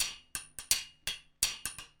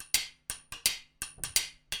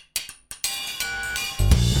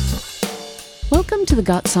Welcome to the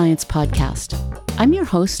Got Science podcast. I'm your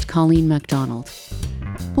host, Colleen MacDonald.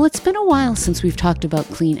 Well, it's been a while since we've talked about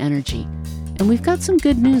clean energy, and we've got some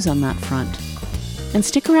good news on that front. And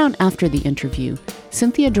stick around after the interview.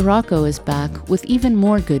 Cynthia Duraco is back with even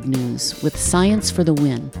more good news with Science for the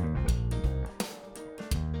Win.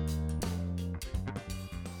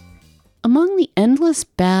 Among the endless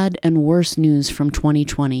bad and worse news from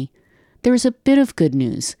 2020, there is a bit of good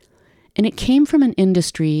news. And it came from an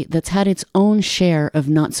industry that's had its own share of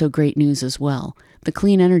not-so-great news as well, the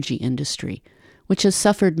clean energy industry, which has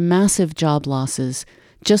suffered massive job losses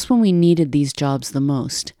just when we needed these jobs the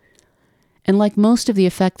most. And like most of the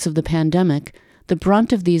effects of the pandemic, the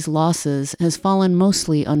brunt of these losses has fallen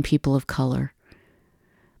mostly on people of color.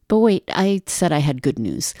 But wait, I said I had good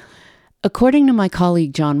news. According to my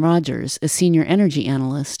colleague John Rogers, a senior energy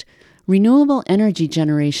analyst, renewable energy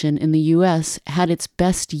generation in the U.S. had its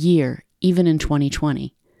best year, even in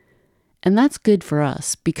 2020. And that's good for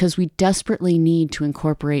us because we desperately need to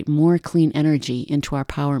incorporate more clean energy into our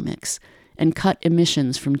power mix and cut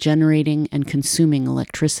emissions from generating and consuming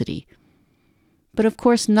electricity. But of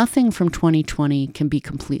course, nothing from 2020 can be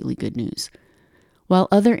completely good news. While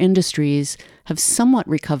other industries have somewhat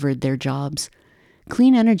recovered their jobs,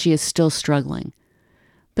 clean energy is still struggling.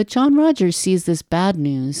 But John Rogers sees this bad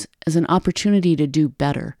news as an opportunity to do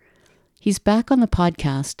better. He's back on the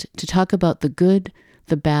podcast to talk about the good,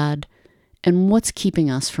 the bad, and what's keeping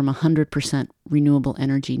us from 100% renewable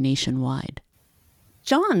energy nationwide.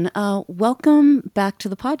 John, welcome back to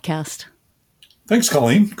the podcast. Thanks,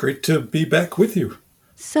 Colleen. Great to be back with you.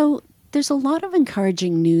 So there's a lot of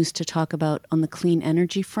encouraging news to talk about on the clean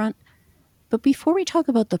energy front. But before we talk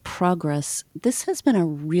about the progress, this has been a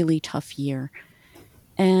really tough year.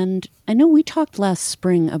 And I know we talked last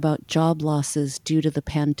spring about job losses due to the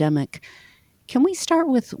pandemic. Can we start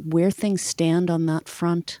with where things stand on that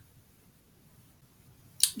front?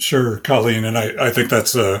 Sure, Colleen, and I think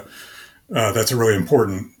that's a really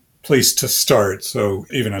important place to start. So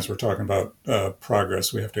even as we're talking about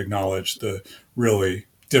progress, we have to acknowledge the really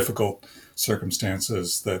difficult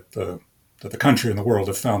circumstances that the country and the world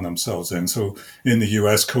have found themselves in. So in the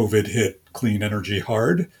U.S., COVID hit clean energy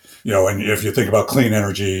hard. And if you think about clean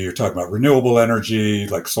energy, you're talking about renewable energy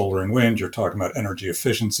like solar and wind. You're talking about energy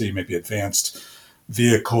efficiency, maybe advanced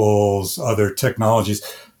vehicles, other technologies.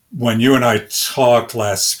 When you and I talked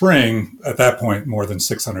last spring, at that point, more than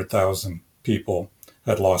 600,000 people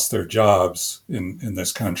had lost their jobs in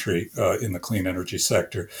this country in the clean energy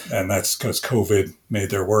sector. And that's because COVID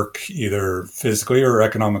made their work either physically or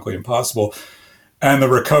economically impossible. And the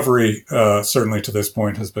recovery, certainly to this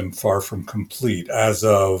point, has been far from complete. As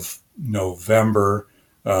of November,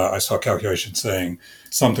 I saw calculations saying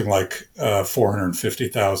something like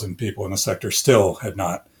 450,000 people in the sector still had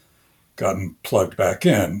not gotten plugged back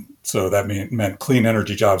in. So that meant clean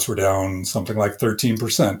energy jobs were down something like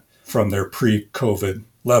 13% from their pre-COVID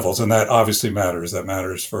levels. And that obviously matters. That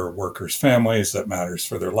matters for workers' families. That matters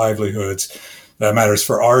for their livelihoods. That matters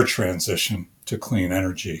for our transition to clean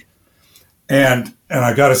energy. And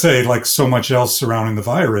I got to say, like so much else surrounding the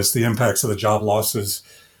virus, the impacts of the job losses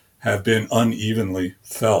have been unevenly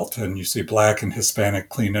felt. And you see Black and Hispanic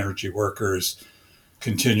clean energy workers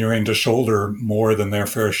continuing to shoulder more than their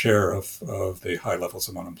fair share of the high levels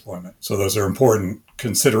of unemployment. So those are important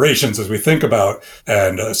considerations as we think about,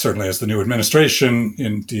 and certainly as the new administration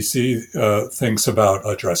in D.C. Thinks about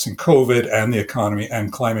addressing COVID and the economy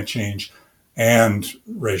and climate change and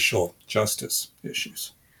racial justice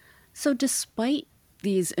issues. So despite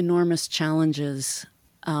these enormous challenges,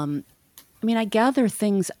 I gather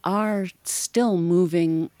things are still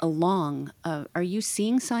moving along. Are you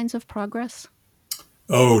seeing signs of progress?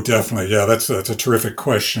 Oh, definitely. Yeah, that's a terrific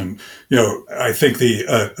question. I think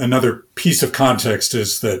the another piece of context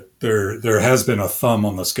is that there has been a thumb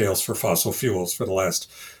on the scales for fossil fuels for the last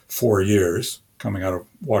 4 years coming out of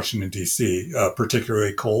Washington, D.C.,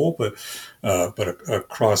 particularly coal, but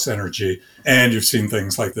across energy. And you've seen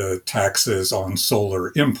things like the taxes on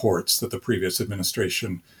solar imports that the previous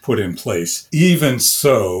administration put in place. Even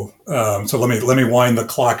so, so let me wind the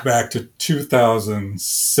clock back to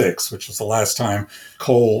 2006, which was the last time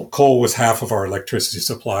coal was half of our electricity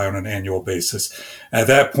supply on an annual basis. At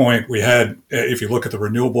that point, we had, if you look at the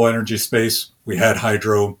renewable energy space, we had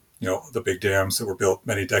hydro, the big dams that were built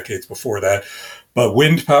many decades before that. But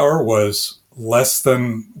wind power was less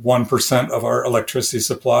than 1% of our electricity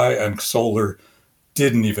supply, and solar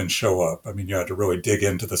didn't even show up. You had to really dig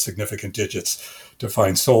into the significant digits to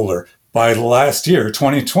find solar. By last year,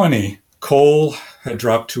 2020, coal had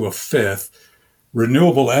dropped to a fifth.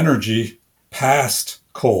 Renewable energy passed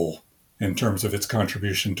coal in terms of its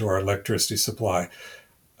contribution to our electricity supply.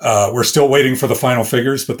 We're still waiting for the final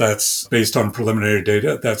figures, but that's based on preliminary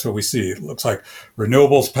data. That's what we see. It looks like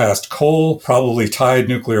renewables passed coal, probably tied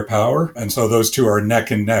nuclear power. And so those two are neck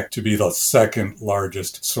and neck to be the second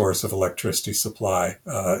largest source of electricity supply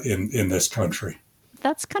in this country.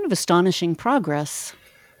 That's kind of astonishing progress.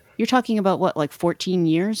 You're talking about what, like 14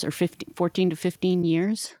 years or 14 to 15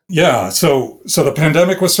 years? Yeah, so the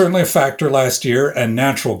pandemic was certainly a factor last year, and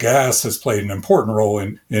natural gas has played an important role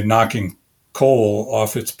in knocking coal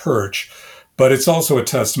off its perch. But it's also a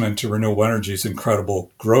testament to renewable energy's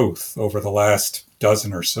incredible growth over the last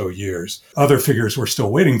dozen or so years. Other figures we're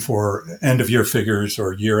still waiting for, end of year figures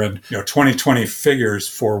or year end, 2020 figures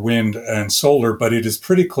for wind and solar, but it is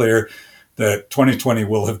pretty clear that 2020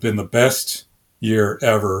 will have been the best year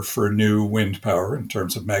ever for new wind power in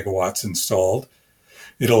terms of megawatts installed.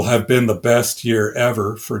 It'll have been the best year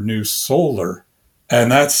ever for new solar. And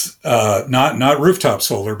that's not rooftop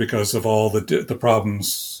solar because of all the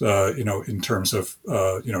problems, in terms of,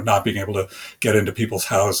 not being able to get into people's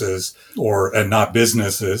houses and not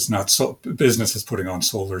businesses, businesses putting on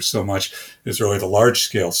solar so much is really the large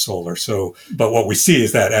scale solar. So, but what we see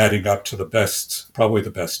is that adding up to probably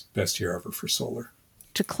the best year ever for solar.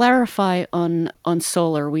 To clarify on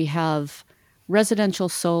solar, we have residential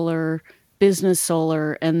solar, business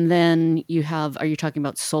solar, and then are you talking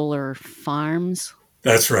about solar farms?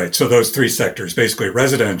 That's right. So those three sectors, basically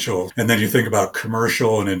residential, and then you think about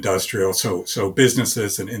commercial and industrial, so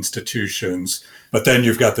businesses and institutions. But then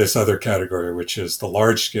you've got this other category, which is the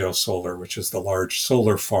large scale solar, which is the large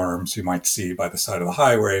solar farms you might see by the side of the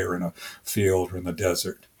highway or in a field or in the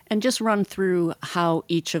desert. And just run through how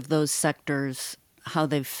each of those sectors, how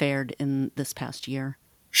they've fared in this past year.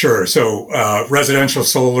 Sure. So residential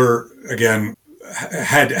solar, again,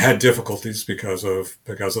 had difficulties because of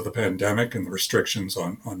the pandemic and the restrictions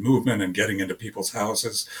on movement and getting into people's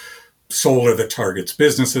houses. Solar that targets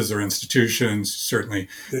businesses or institutions, certainly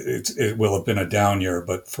it will have been a down year,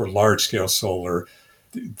 but for large scale solar,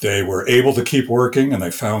 they were able to keep working and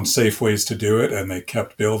they found safe ways to do it and they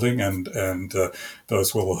kept building and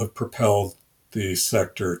those will have propelled the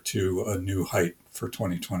sector to a new height for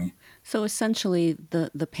 2020. So essentially,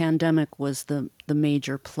 the pandemic was the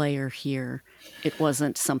major player here. It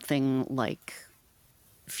wasn't something like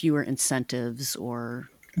fewer incentives or...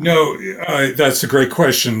 No, that's a great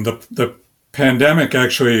question. The pandemic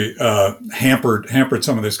actually hampered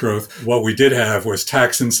some of this growth. What we did have was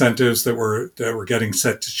tax incentives that were getting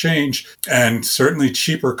set to change, and certainly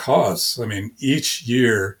cheaper costs. I mean,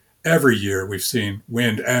 every year, we've seen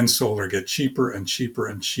wind and solar get cheaper and cheaper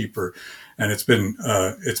and cheaper. And it's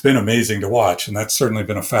been amazing to watch. And that's certainly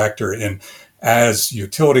been a factor as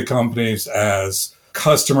utility companies, as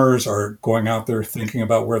customers are going out there thinking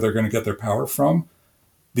about where they're going to get their power from.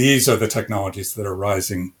 These are the technologies that are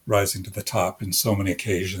rising to the top in so many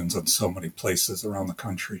occasions and so many places around the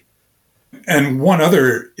country. And one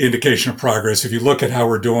other indication of progress, if you look at how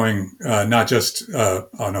we're doing, not just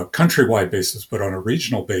on a countrywide basis, but on a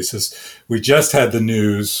regional basis, we just had the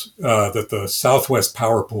news that the Southwest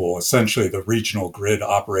Power Pool, essentially the regional grid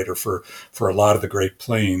operator for a lot of the Great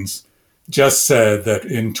Plains, just said that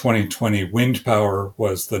in 2020, wind power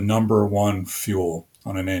was the number one fuel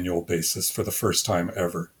on an annual basis for the first time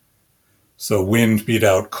ever. So wind beat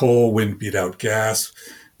out coal, wind beat out gas,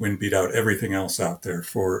 wind beat out everything else out there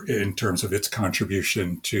in terms of its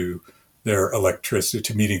contribution to their electricity,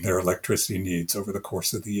 to meeting their electricity needs over the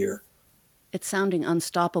course of the year. It's sounding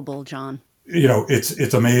unstoppable, John.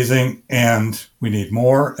 It's amazing, and we need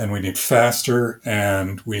more, and we need faster,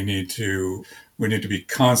 and we need to be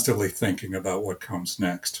constantly thinking about what comes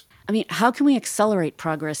next. I mean, how can we accelerate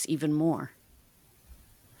progress even more?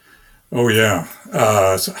 Oh, yeah.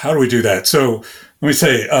 So how do we do that? So let me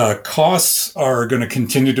say, costs are going to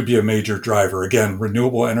continue to be a major driver. Again,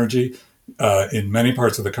 renewable energy in many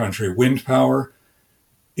parts of the country, wind power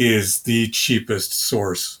is the cheapest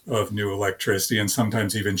source of new electricity and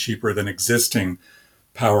sometimes even cheaper than existing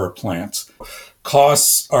power plants.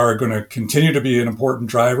 Costs are going to continue to be an important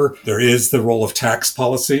driver. There is the role of tax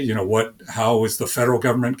policy. How is the federal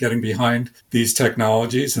government getting behind these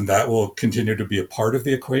technologies? And that will continue to be a part of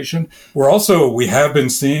the equation. We have been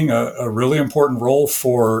seeing a really important role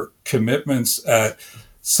for commitments at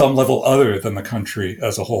some level other than the country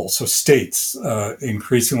as a whole. So states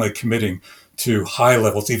increasingly committing to high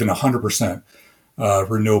levels, even 100%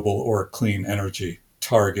 renewable or clean energy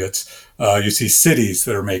targets. You see cities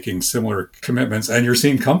that are making similar commitments, and you're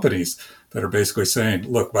seeing companies that are basically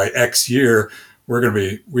saying, look, by X year,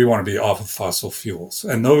 we want to be off of fossil fuels.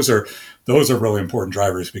 And those are really important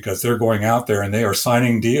drivers because they're going out there and they are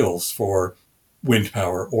signing deals for wind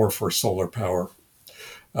power or for solar power.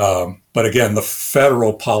 But again, the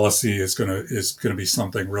federal policy is going to be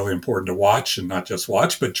something really important to watch, and not just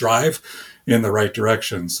watch, but drive in the right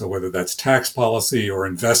direction. So whether that's tax policy or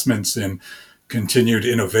investments in continued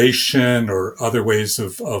innovation or other ways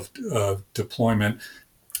of deployment,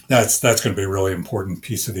 that's going to be a really important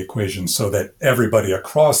piece of the equation, so that everybody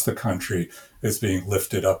across the country is being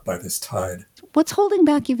lifted up by this tide. What's holding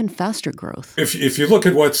back even faster growth? If you look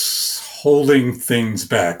at what's holding things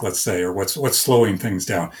back, let's say, or what's slowing things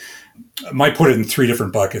down, I might put it in three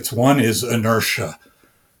different buckets. One is inertia.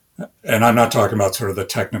 And I'm not talking about sort of the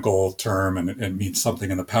technical term and means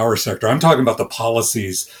something in the power sector. I'm talking about the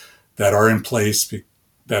policies that are in place,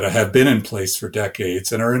 that have been in place for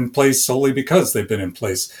decades and are in place solely because they've been in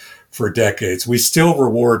place for decades. We still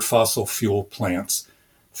reward fossil fuel plants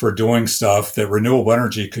for doing stuff that renewable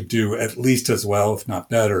energy could do at least as well, if not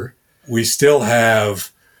better. We still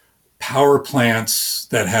have power plants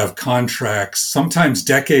that have contracts, sometimes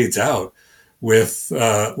decades out, with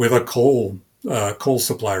a coal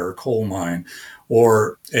supplier, or coal mine,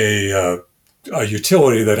 or a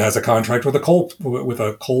utility that has a contract with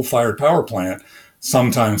a coal-fired power plant,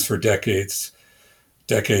 sometimes for decades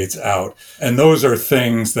out. And those are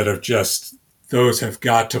things that those have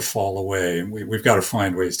got to fall away. And we've got to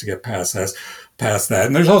find ways to get past that.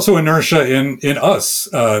 And there's also inertia in us,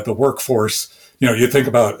 the workforce. You think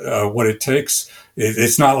about what it takes.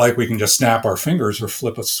 It's not like we can just snap our fingers or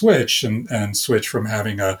flip a switch and switch from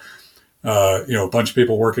having a bunch of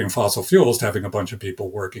people working in fossil fuels to having a bunch of people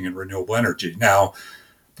working in renewable energy. Now,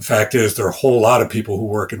 the fact is there are a whole lot of people who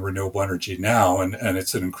work in renewable energy now, and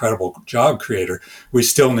it's an incredible job creator. We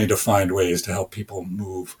still need to find ways to help people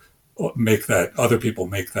make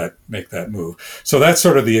that move. So that's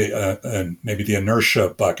sort of the maybe the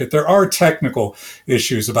inertia bucket. There are technical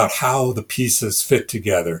issues about how the pieces fit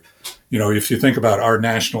together. If you think about our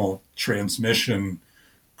national transmission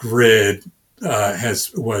grid,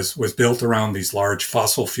 was built around these large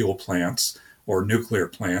fossil fuel plants or nuclear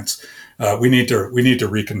plants. We need to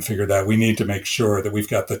reconfigure that. We need to make sure that we've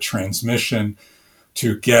got the transmission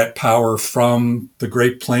to get power from the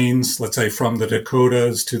Great Plains, let's say from the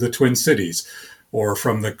Dakotas to the Twin Cities, or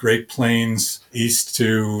from the Great Plains east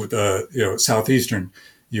to the southeastern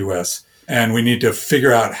U.S. And we need to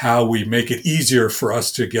figure out how we make it easier for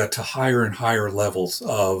us to get to higher and higher levels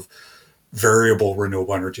of variable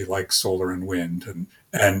renewable energy like solar and wind,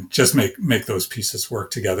 and just make those pieces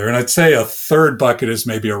work together. And I'd say a third bucket is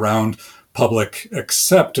maybe around public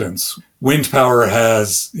acceptance. Wind power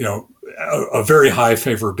has, a very high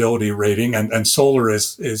favorability rating, and solar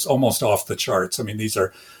is almost off the charts. I mean, these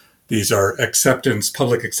are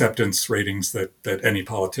public acceptance ratings that any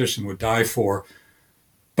politician would die for.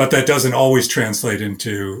 But that doesn't always translate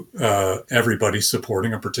into everybody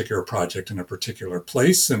supporting a particular project in a particular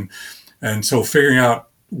place. And so figuring out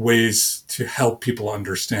ways to help people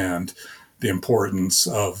understand the importance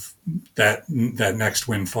of that next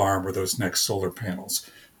wind farm or those next solar panels.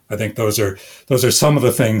 I think those are some of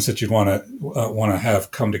the things that you'd want to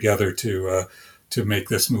have come together to make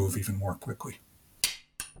this move even more quickly.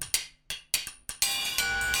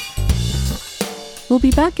 We'll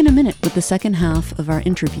be back in a minute with the second half of our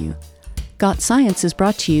interview. Got Science is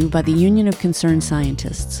brought to you by the Union of Concerned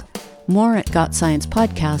Scientists. More at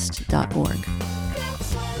gotsciencepodcast.org.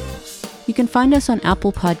 You can find us on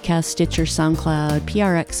Apple Podcasts, Stitcher, SoundCloud,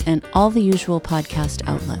 PRX, and all the usual podcast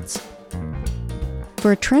outlets.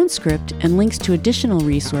 For a transcript and links to additional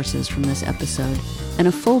resources from this episode and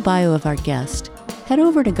a full bio of our guest, head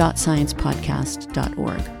over to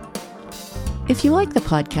gotsciencepodcast.org. If you like the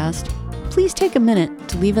podcast, please take a minute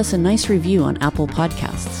to leave us a nice review on Apple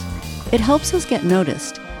Podcasts. It helps us get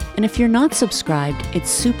noticed, and if you're not subscribed, it's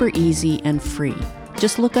super easy and free.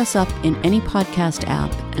 Just look us up in any podcast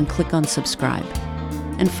app and click on subscribe.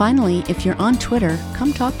 And finally, if you're on Twitter,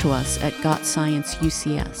 come talk to us at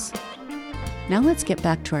GotScienceUCS. Now let's get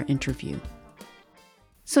back to our interview.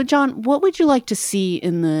 So John, what would you like to see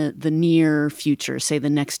in the near future, say the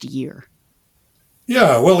next year?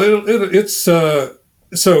 Yeah, well, it's going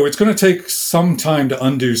to take some time to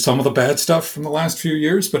undo some of the bad stuff from the last few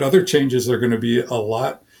years, but other changes are going to be a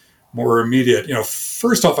lot more immediate.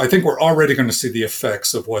 First off, I think we're already going to see the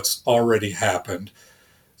effects of what's already happened.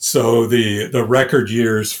 So the record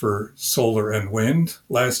years for solar and wind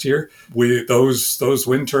last year, those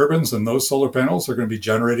wind turbines and those solar panels are going to be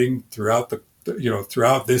generating throughout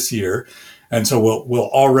this year, and so we'll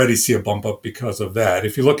already see a bump up because of that.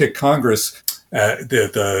 If you look at Congress,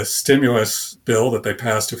 the stimulus bill that they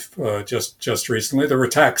passed just recently, there were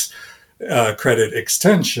tax credit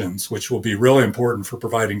extensions, which will be really important for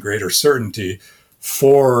providing greater certainty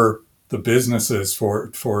for the businesses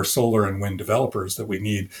for solar and wind developers that we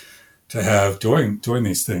need to have doing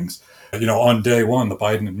these things. On day one, the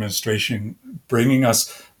Biden administration bringing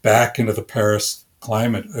us back into the Paris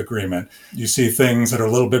Climate Agreement. You see things that are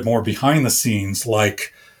a little bit more behind the scenes,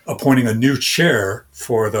 like appointing a new chair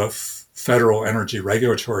for the Federal Energy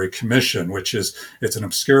Regulatory Commission, which it's an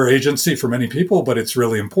obscure agency for many people, but it's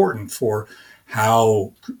really important for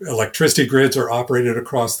how electricity grids are operated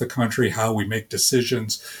across the country, how we make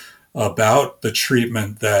decisions about the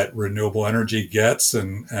treatment that renewable energy gets,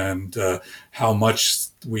 and how much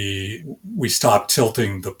we stop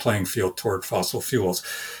tilting the playing field toward fossil fuels.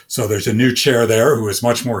 So there's a new chair there who is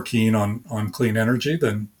much more keen on clean energy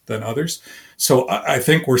than others. So I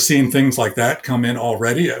think we're seeing things like that come in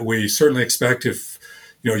already. We certainly expect, if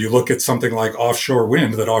you look at something like offshore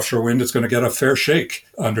wind, that offshore wind is going to get a fair shake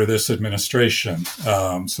under this administration.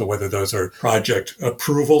 So whether those are project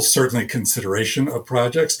approvals, certainly consideration of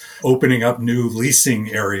projects, opening up new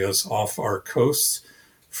leasing areas off our coasts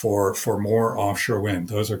for more offshore wind,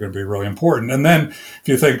 those are going to be really important. And then if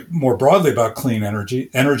you think more broadly about clean energy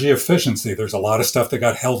efficiency, there's a lot of stuff that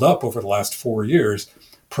got held up over the last 4 years,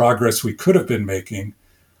 progress we could have been making,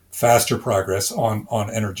 faster progress on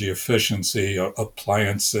energy efficiency,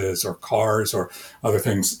 appliances or cars or other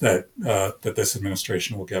things that this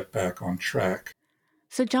administration will get back on track.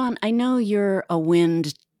 So, John, I know you're a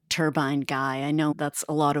wind turbine guy. I know that's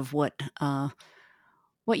a lot of what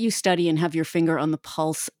you study and have your finger on the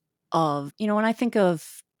pulse of. When I think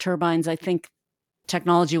of turbines, I think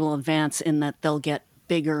technology will advance in that they'll get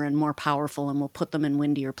bigger and more powerful, and we'll put them in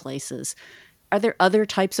windier places. Are there other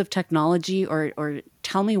types of technology, or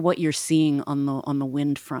tell me what you're seeing on the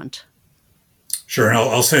wind front? Sure, and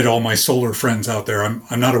I'll say to all my solar friends out there, I'm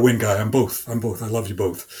not a wind guy. I'm both. I love you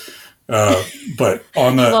both. But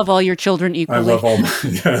on the, you love all your children equally. I love all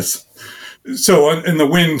yes. So in the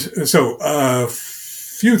wind,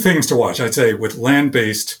 few things to watch. I'd say with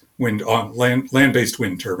land-based wind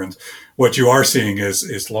turbines, what you are seeing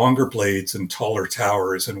is longer blades and taller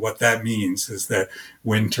towers. And what that means is that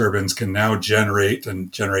wind turbines can now generate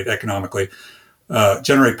economically,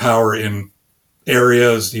 generate power in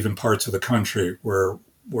areas, even parts of the country where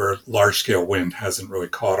large-scale wind hasn't really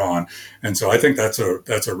caught on. And so I think that's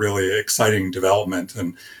a really exciting development,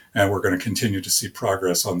 and we're going to continue to see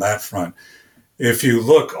progress on that front. If you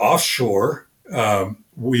look offshore,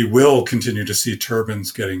 we will continue to see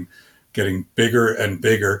turbines getting bigger and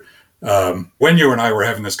bigger. When you and I were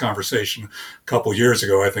having this conversation a couple years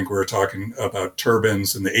ago, I think we were talking about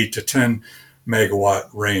turbines in the 8 to 10 megawatt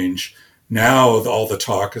range. Now all the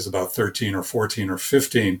talk is about 13 or 14 or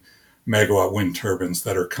 15 megawatt wind turbines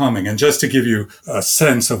that are coming. And just to give you a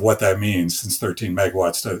sense of what that means, since 13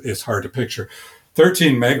 megawatts is hard to picture,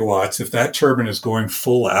 13 megawatts, if that turbine is going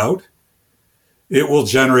full out, it will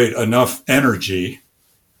generate enough energy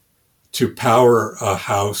to power a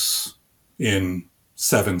house in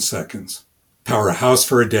 7 seconds. Power a house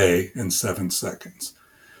for a day in 7 seconds.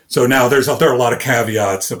 So now there are a lot of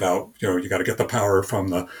caveats about, you got to get the power from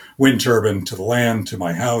the wind turbine to the land, to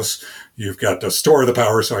my house. You've got to store the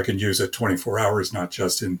power so I can use it 24 hours, not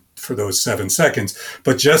just for those 7 seconds.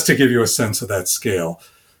 But just to give you a sense of that scale.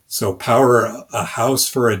 So power a house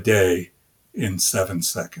for a day in 7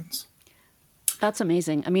 seconds. That's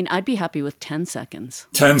amazing. I mean, I'd be happy with 10 seconds.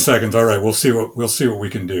 10 seconds. All right. We'll see what we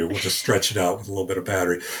can do. We'll just stretch it out with a little bit of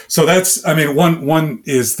battery. So one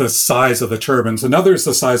is the size of the turbines. Another is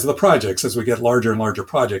the size of the projects. As we get larger and larger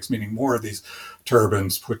projects, meaning more of these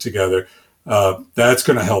turbines put together, that's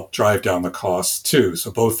going to help drive down the costs too. So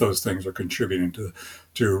both those things are contributing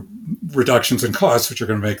to reductions in costs, which are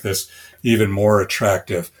going to make this even more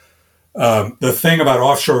attractive. The thing about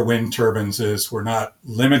offshore wind turbines is we're not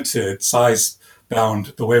limited size bound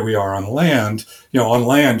the way we are on land. On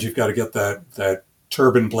land, you've got to get that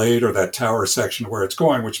turbine blade or that tower section where it's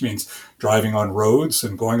going, which means driving on roads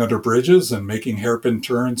and going under bridges and making hairpin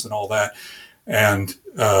turns and all that. And,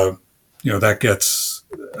 that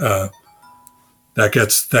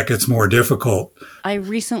gets more difficult. I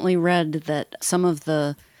recently read that some of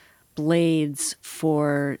the blades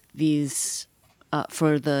for these,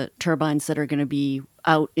 for the turbines that are going to be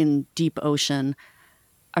out in deep ocean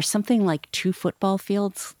are something like 2 football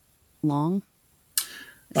fields long.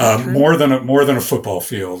 More than a football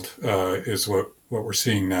field is what we're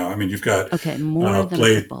seeing now. I mean, you've got more than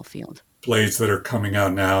a football field. Blades that are coming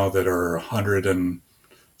out now that are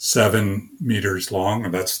 107 meters long,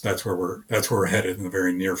 and that's where we're headed in the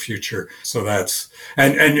very near future. So that's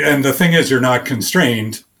and the thing is, you're not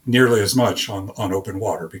constrained nearly as much on open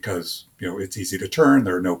water because it's easy to turn.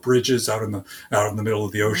 There are no bridges out in the middle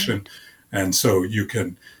of the ocean. Right. And so you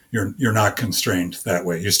can you're not constrained that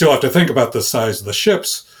way. You still have to think about the size of the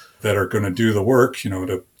ships that are going to do the work,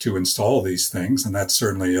 to install these things. And that's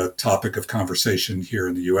certainly a topic of conversation here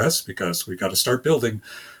in the U.S. because we've got to start building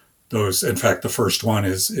those. In fact, the first one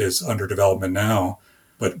is under development now,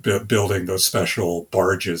 but building those special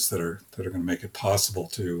barges that are going to make it possible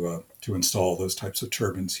to install those types of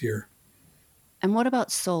turbines here. And what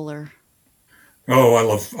about solar? Oh,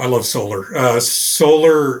 I love solar.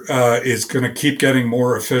 Solar is going to keep getting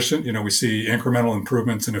more efficient. We see incremental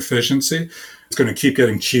improvements in efficiency. It's going to keep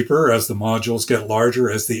getting cheaper as the modules get larger,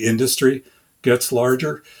 as the industry gets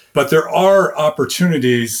larger. But there are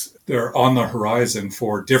opportunities that are on the horizon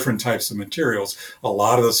for different types of materials. A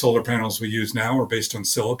lot of the solar panels we use now are based on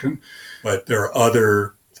silicon, but there are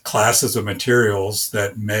other classes of materials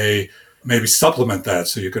that maybe supplement that.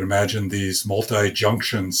 So you can imagine these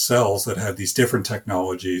multi-junction cells that have these different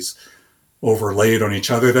technologies overlaid on each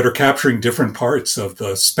other that are capturing different parts of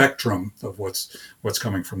the spectrum of what's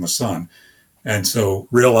coming from the sun. And so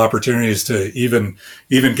real opportunities to even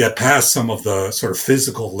get past some of the sort of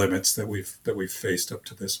physical limits that we've faced up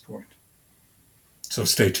to this point. So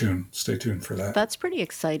stay tuned for that. That's pretty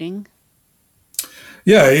exciting.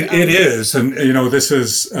 Yeah, it is. And, this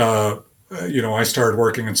is, I started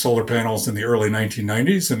working in solar panels in the early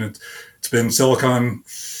 1990s, and it's been silicon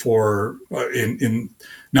for in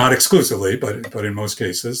not exclusively, but in most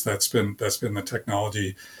cases, that's been the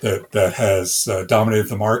technology that has dominated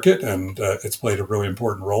the market, and it's played a really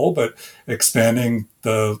important role. But expanding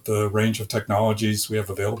the range of technologies we have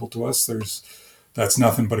available to us, that's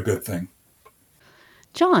nothing but a good thing.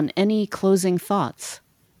 John, any closing thoughts?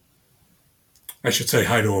 I should say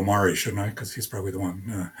hi to Omari, shouldn't I? Because he's probably the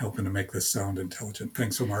one helping to make this sound intelligent.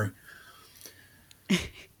 Thanks, Omari.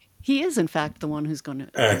 He is, in fact, the one who's going to.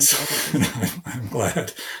 Excellent. I'm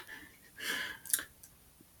glad.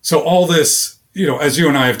 So all this, as you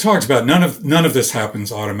and I have talked about, none of this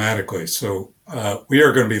happens automatically. So we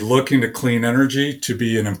are going to be looking to clean energy to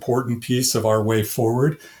be an important piece of our way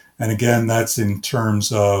forward. And again, that's in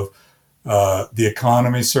terms of the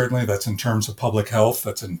economy, certainly. That's in terms of public health.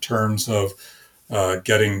 That's in terms of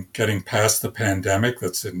getting past the pandemic.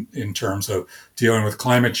 That's in terms of dealing with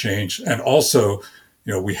climate change. And also,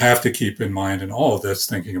 we have to keep in mind in all of this,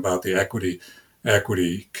 thinking about the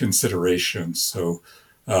equity considerations. So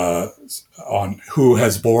on who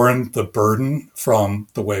has borne the burden from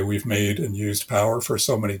the way we've made and used power for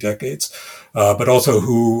so many decades, but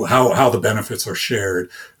also how the benefits are shared,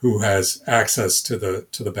 who has access to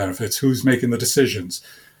the benefits, who's making the decisions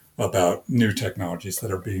about new technologies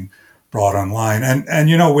that are being brought online.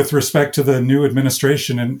 And with respect to the new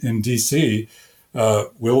administration in DC,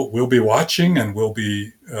 we'll be watching and we'll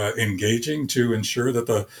be engaging to ensure that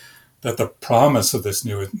the promise of this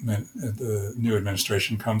new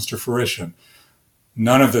administration comes to fruition.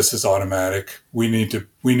 None of this is automatic. We need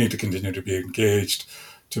to continue to be engaged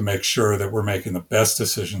to make sure that we're making the best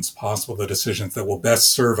decisions possible, the decisions that will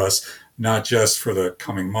best serve us, not just for the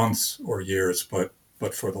coming months or years, but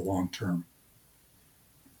for the long term.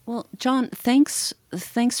 Well, John, thanks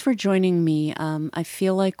for joining me. I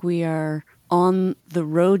feel like we are on the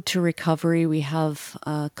road to recovery. We have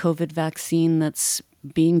a COVID vaccine that's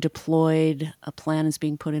being deployed. A plan is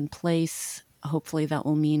being put in place. Hopefully that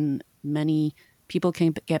will mean many people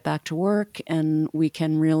can get back to work and we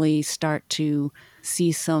can really start to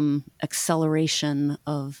see some acceleration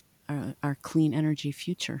of our clean energy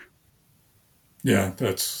future. Yeah,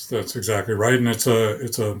 that's exactly right. And it's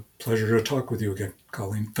a pleasure to talk with you again,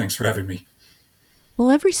 Colleen. Thanks for having me. Well,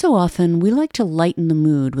 every so often, we like to lighten the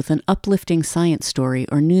mood with an uplifting science story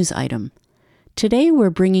or news item. Today, we're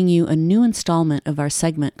bringing you a new installment of our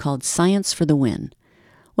segment called Science for the Win.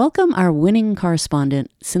 Welcome our winning correspondent,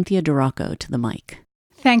 Cynthia Duraco, to the mic.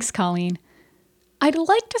 Thanks, Colleen. I'd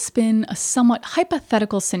like to spin a somewhat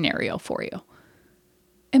hypothetical scenario for you.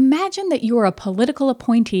 Imagine that you are a political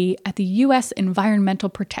appointee at the U.S. Environmental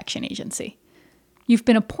Protection Agency. You've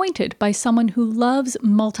been appointed by someone who loves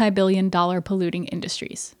multi-billion-dollar polluting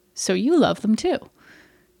industries, so you love them too.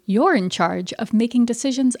 You're in charge of making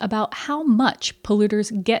decisions about how much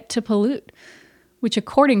polluters get to pollute, which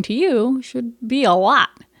according to you should be a lot.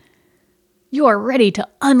 You are ready to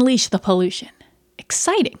unleash the pollution.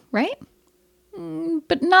 Exciting, right?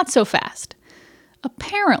 But not so fast.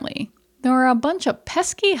 Apparently, there are a bunch of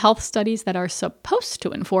pesky health studies that are supposed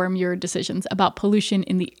to inform your decisions about pollution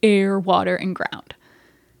in the air, water, and ground.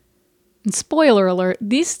 And spoiler alert,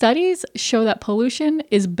 these studies show that pollution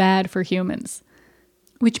is bad for humans.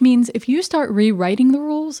 Which means if you start rewriting the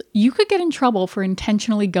rules, you could get in trouble for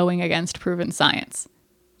intentionally going against proven science.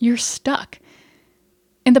 You're stuck.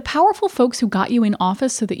 And the powerful folks who got you in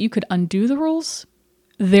office so that you could undo the rules,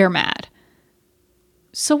 they're mad.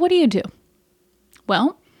 So what do?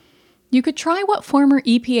 Well, you could try what former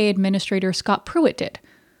EPA Administrator Scott Pruitt did,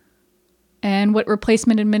 and what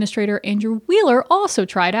replacement Administrator Andrew Wheeler also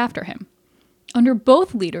tried after him. Under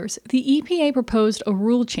both leaders, the EPA proposed a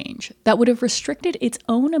rule change that would have restricted its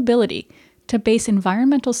own ability to base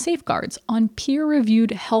environmental safeguards on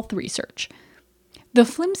peer-reviewed health research. The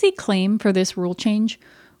flimsy claim for this rule change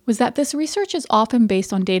was that this research is often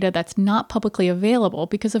based on data that's not publicly available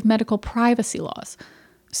because of medical privacy laws.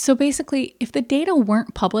 So basically, if the data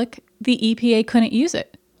weren't public, the EPA couldn't use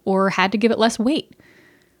it, or had to give it less weight.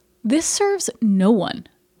 This serves no one,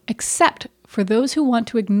 except for those who want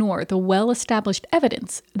to ignore the well-established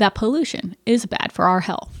evidence that pollution is bad for our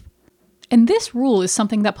health. And this rule is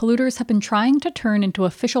something that polluters have been trying to turn into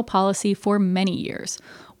official policy for many years,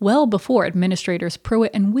 well before Administrators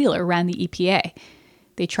Pruitt and Wheeler ran the EPA.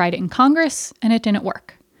 They tried it in Congress, and it didn't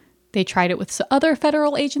work. They tried it with other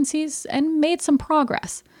federal agencies and made some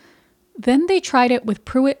progress. Then they tried it with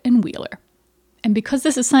Pruitt and Wheeler. And because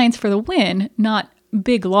this is science for the win, not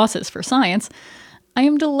big losses for science, I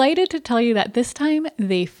am delighted to tell you that this time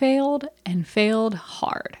they failed, and failed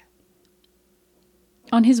hard.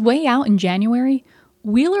 On his way out in January,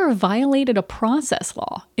 Wheeler violated a process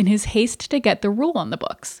law in his haste to get the rule on the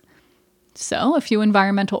books. So a few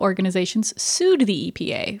environmental organizations sued the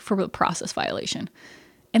EPA for the process violation,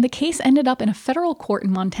 and the case ended up in a federal court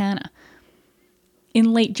in Montana.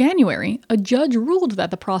 In late January, a judge ruled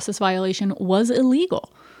that the process violation was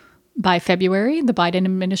illegal. By February, the Biden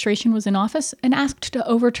administration was in office and asked to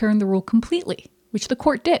overturn the rule completely, which the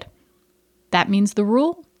court did. That means the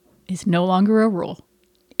rule is no longer a rule.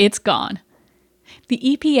 It's gone. The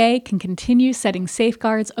EPA can continue setting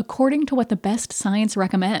safeguards according to what the best science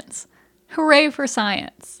recommends. Hooray for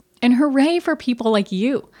science! And hooray for people like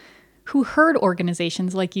you, who heard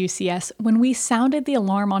organizations like UCS when we sounded the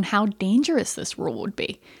alarm on how dangerous this rule would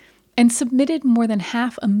be, and submitted more than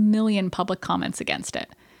 500,000 public comments against it.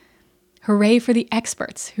 Hooray for the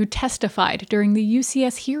experts who testified during the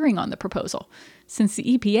UCS hearing on the proposal, since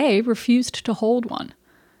the EPA refused to hold one.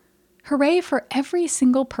 Hooray for every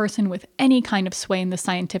single person with any kind of sway in the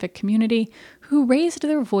scientific community who raised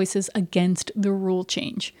their voices against the rule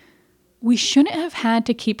change. We shouldn't have had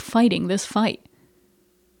to keep fighting this fight.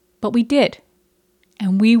 But we did,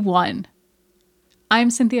 and we won.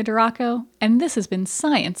 I'm Cynthia Duraco, and this has been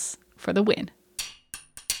Science for the Win.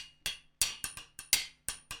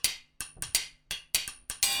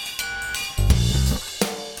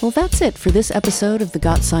 Well, that's it for this episode of the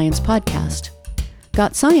Got Science podcast.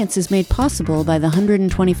 Got Science is made possible by the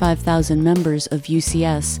 125,000 members of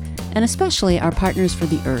UCS, and especially our Partners for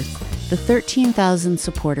the Earth, the 13,000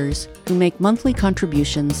 supporters who make monthly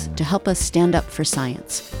contributions to help us stand up for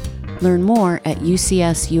science. Learn more at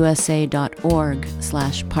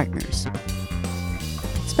ucsusa.org/partners.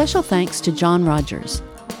 Special thanks to John Rogers.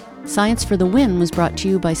 Science for the Win was brought to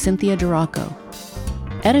you by Cynthia Duraco.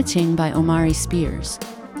 Editing by Omari Spears.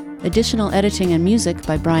 Additional editing and music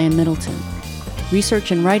by Brian Middleton.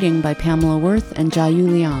 Research and writing by Pamela Worth and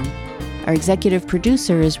Jiayu Liang. Our executive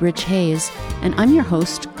producer is Rich Hayes, and I'm your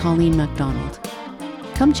host, Colleen MacDonald.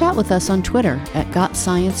 Come chat with us on Twitter at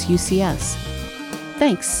GotScienceUCS.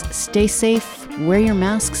 Thanks, stay safe, wear your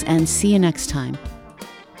masks, and see you next time.